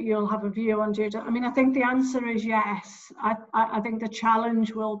it's one that you'll have a view on, Judah. I mean, I think the answer is yes. I think the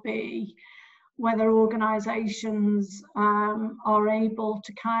challenge will be whether organisations are able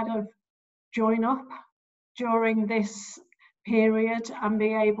to kind of join up during this period and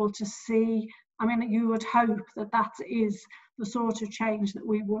be able to see. I mean, you would hope that that is the sort of change that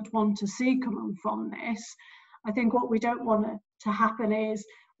we would want to see coming from this. I think what we don't want to happen is,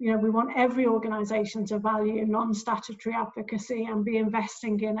 you know, we want every organisation to value non-statutory advocacy and be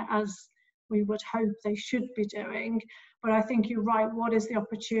investing in it as we would hope they should be doing. But I think you're right, what is the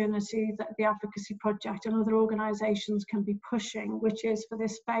opportunity that the Advocacy Project and other organisations can be pushing, which is for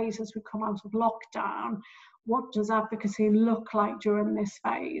this phase as we come out of lockdown, what does advocacy look like during this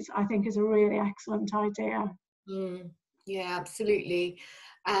phase? I think is a really excellent idea. Yeah, absolutely.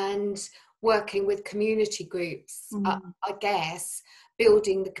 And working with community groups, I guess,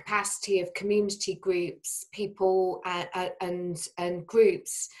 building the capacity of community groups, people and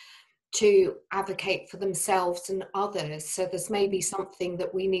groups to advocate for themselves and others. So there's maybe something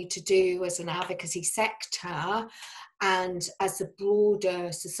that we need to do as an advocacy sector and as a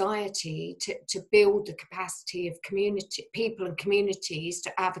broader society to build the capacity of community people and communities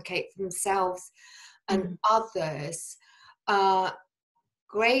to advocate for themselves and others.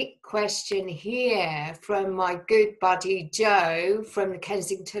 great question here from my good buddy Joe from the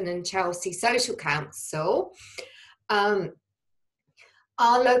Kensington and Chelsea Social Council. Our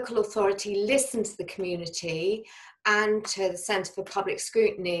local authority listened to the community and to the Centre for Public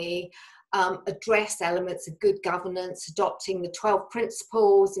Scrutiny, address elements of good governance, adopting the 12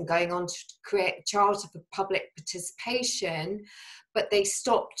 principles and going on to create a charter for public participation, but they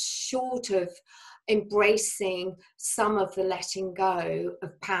stopped short of embracing some of the letting go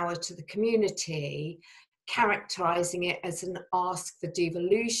of power to the community, characterising it as an ask for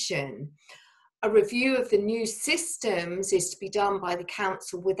devolution. A review of the new systems is to be done by the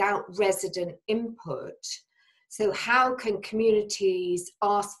council without resident input. So how can communities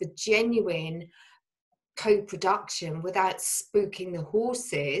ask for genuine co-production without spooking the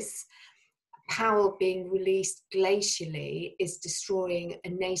horses? Power being released glacially is destroying a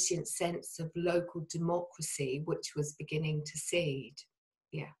nascent sense of local democracy, which was beginning to seed.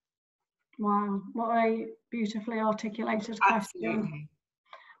 Yeah. Wow, what a beautifully articulated Absolutely.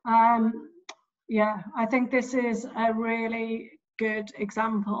 question. Yeah, I think this is a really good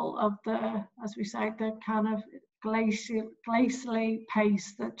example of the, as we say, the kind of glacially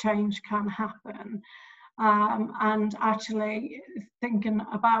pace that change can happen. And actually thinking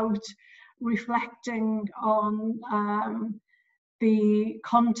about reflecting on the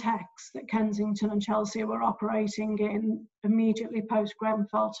context that Kensington and Chelsea were operating in immediately post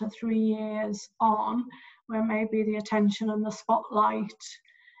Grenfell to 3 years on, where maybe the attention and the spotlight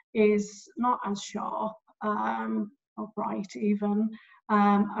is not as sharp or bright even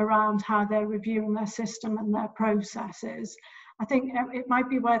around how they're reviewing their system and their processes. I think it might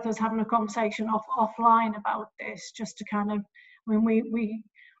be worth us having a conversation offline about this, just to kind of, I mean, we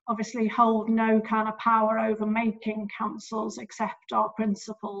obviously hold no kind of power over making councils accept our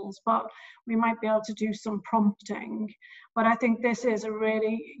principles, but we might be able to do some prompting. But I think this is a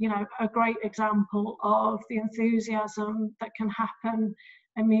really, you know, a great example of the enthusiasm that can happen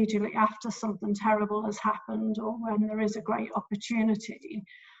immediately after something terrible has happened, or when there is a great opportunity,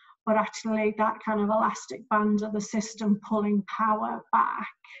 but actually that kind of elastic band of the system pulling power back,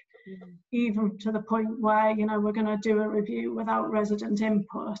 even to the point where, you know, we're going to do a review without resident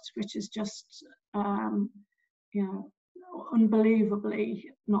input, which is just, you know,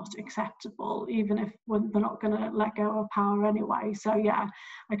 unbelievably not acceptable, even if they're not going to let go of power anyway. So yeah,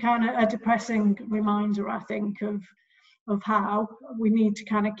 a depressing reminder, I think, of how we need to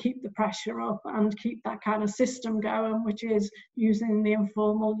kind of keep the pressure up and keep that kind of system going, which is using the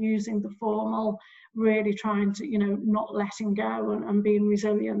informal, using the formal, really trying to, you know, not letting go and being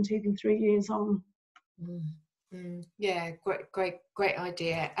resilient even 3 years on. Yeah, great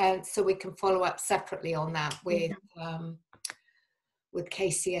idea. And so we can follow up separately on that with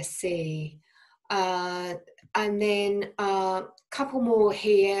KCSC. And then a couple more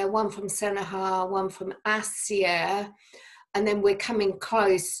here, one from Seneha, one from Asia, and then we're coming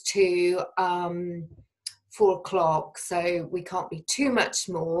close to 4 o'clock, so we can't be too much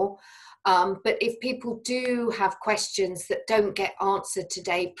more. But if people do have questions that don't get answered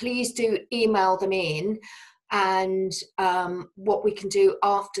today, please do email them in. And what we can do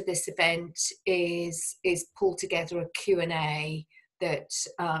after this event is pull together a Q&A that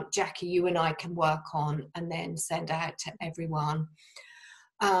Jacqui, you and I can work on and then send out to everyone.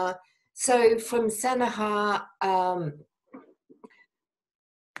 So from Seneha,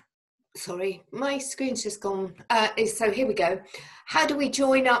 sorry, my screen's just gone. So here we go. How do we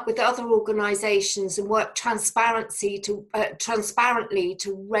join up with other organisations and work transparently to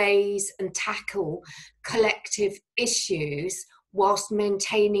raise and tackle collective issues whilst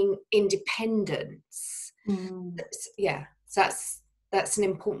maintaining independence? Yeah, so that's an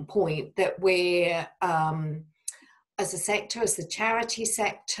important point, that we're, as a sector, as the charity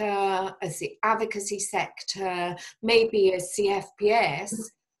sector, as the advocacy sector, maybe as CfPS,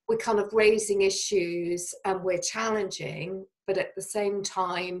 we're kind of raising issues and we're challenging, but at the same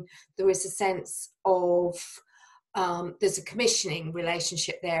time, there is a sense of, there's a commissioning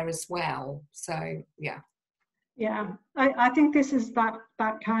relationship there as well. So, yeah. Yeah, I think this is that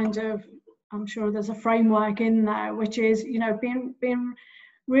kind of, I'm sure there's a framework in there, which is, you know, being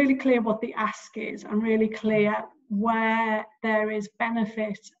really clear what the ask is and really clear where there is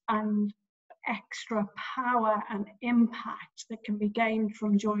benefit and extra power and impact that can be gained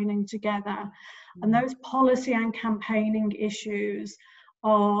from joining together. And those policy and campaigning issues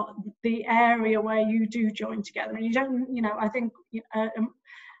are the area where you do join together. And you don't, you know, I think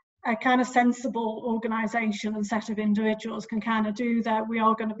a kind of sensible organisation and set of individuals can kind of do that. We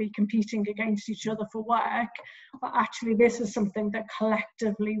are going to be competing against each other for work, but actually this is something that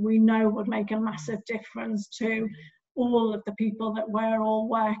collectively we know would make a massive difference to all of the people that we're all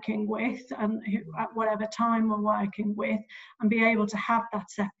working with and who, at whatever time we're working with, and be able to have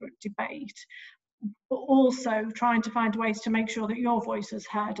that separate debate, but also trying to find ways to make sure that your voice is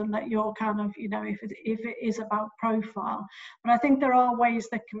heard and that you're kind of, you know, if it is about profile. But I think there are ways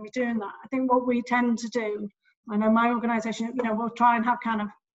that can be doing that. I think what we tend to do, I know my organisation, you know, we'll try and have kind of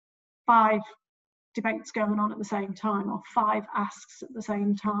 5 debates going on at the same time, or 5 asks at the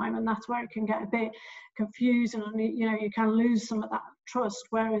same time, and that's where it can get a bit confusing, and you know, you can lose some of that trust.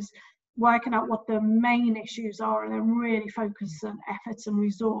 Whereas working out what the main issues are and then really focus on efforts and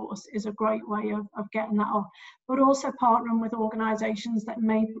resource is a great way of getting that off. But also partnering with organisations that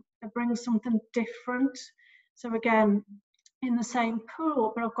may bring something different. So again, in the same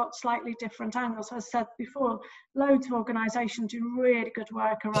pool, but I've got slightly different angles. As I said before, loads of organisations do really good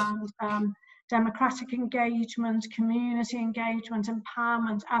work around democratic engagement, community engagement,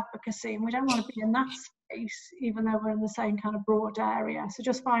 empowerment, advocacy, and we don't want to be in that space, even though we're in the same kind of broad area. So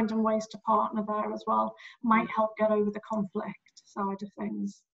just finding ways to partner there as well might help get over the conflict side of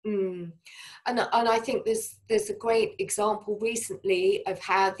things. And I think there's a great example recently of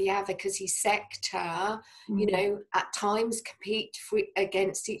how the advocacy sector, you know, at times compete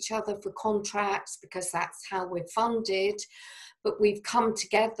against each other for contracts, because that's how we're funded. But we've come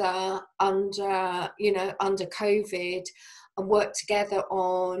together under, you know, under COVID, and worked together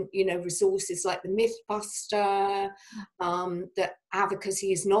on, you know, resources like the Mythbuster, that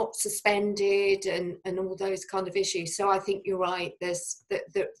advocacy is not suspended, and all those kind of issues. So I think you're right. There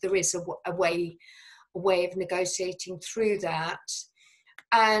is a way of negotiating through that.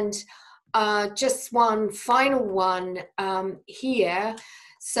 And just one final one here.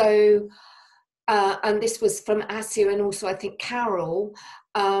 So. And this was from Asu and also I think Carol.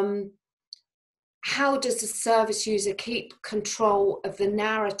 How does a service user keep control of the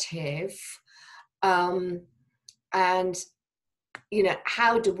narrative? And, you know,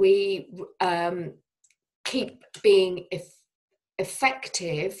 how do we keep being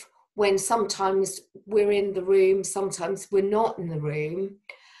effective when sometimes we're in the room, sometimes we're not in the room?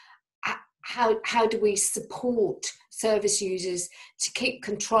 How do we support service users to keep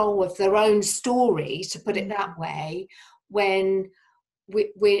control of their own story, to put it that way, when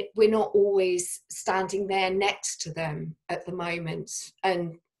we're not always standing there next to them at the moment?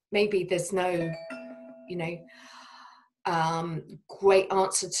 And maybe there's no, you know, great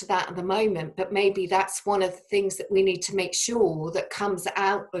answer to that at the moment, but maybe that's one of the things that we need to make sure that comes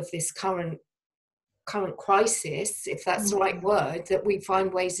out of this current crisis, if that's the right word, that we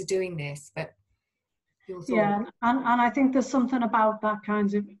find ways of doing this. But yeah, and I think there's something about that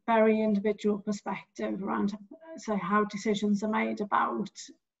kind of very individual perspective around, say, how decisions are made about,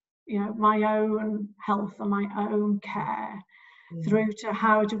 you know, my own health and my own care, through to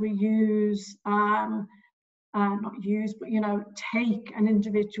how do we use not use, but, you know, take an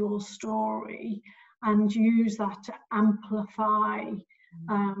individual story and use that to amplify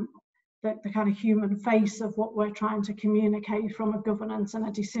the kind of human face of what we're trying to communicate from a governance and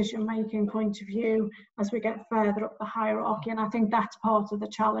a decision-making point of view as we get further up the hierarchy. And I think that's part of the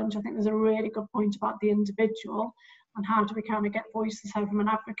challenge. I think there's a really good point about the individual and how do we kind of get voices heard from an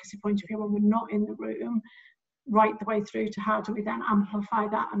advocacy point of view when we're not in the room, right the way through to how do we then amplify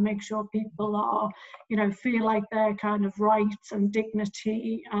that and make sure people are, you know, feel like their kind of rights and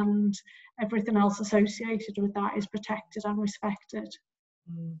dignity and everything else associated with that is protected and respected.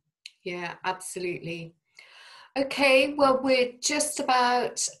 Yeah, absolutely. Okay, well, we're just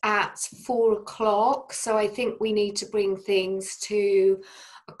about at 4 o'clock, so I think we need to bring things to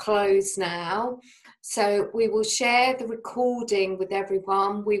a close now. So we will share the recording with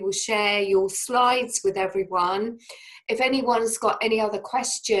everyone. We will share your slides with everyone. If anyone's got any other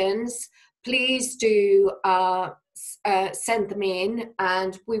questions, please do send them in,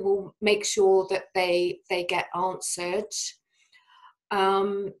 and we will make sure that they get answered.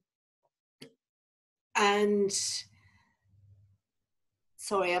 And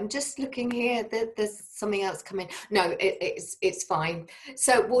sorry, I'm just looking here. There's something else coming. No, it's fine.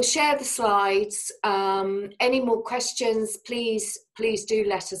 So we'll share the slides. Any more questions, please do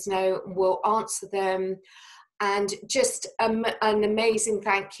let us know. We'll answer them. And just an amazing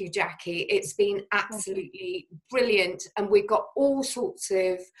thank you, Jacqui. It's been absolutely brilliant, and we've got all sorts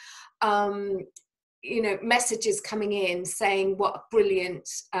of you know, messages coming in saying what a brilliant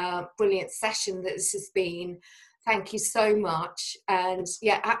session that this has been. Thank you so much. And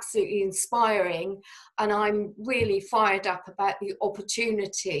yeah, absolutely inspiring. And I'm really fired up about the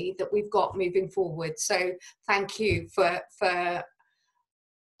opportunity that we've got moving forward. So thank you for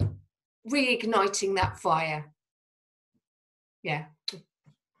reigniting that fire. Yeah.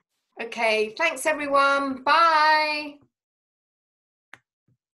 Okay, thanks everyone. Bye.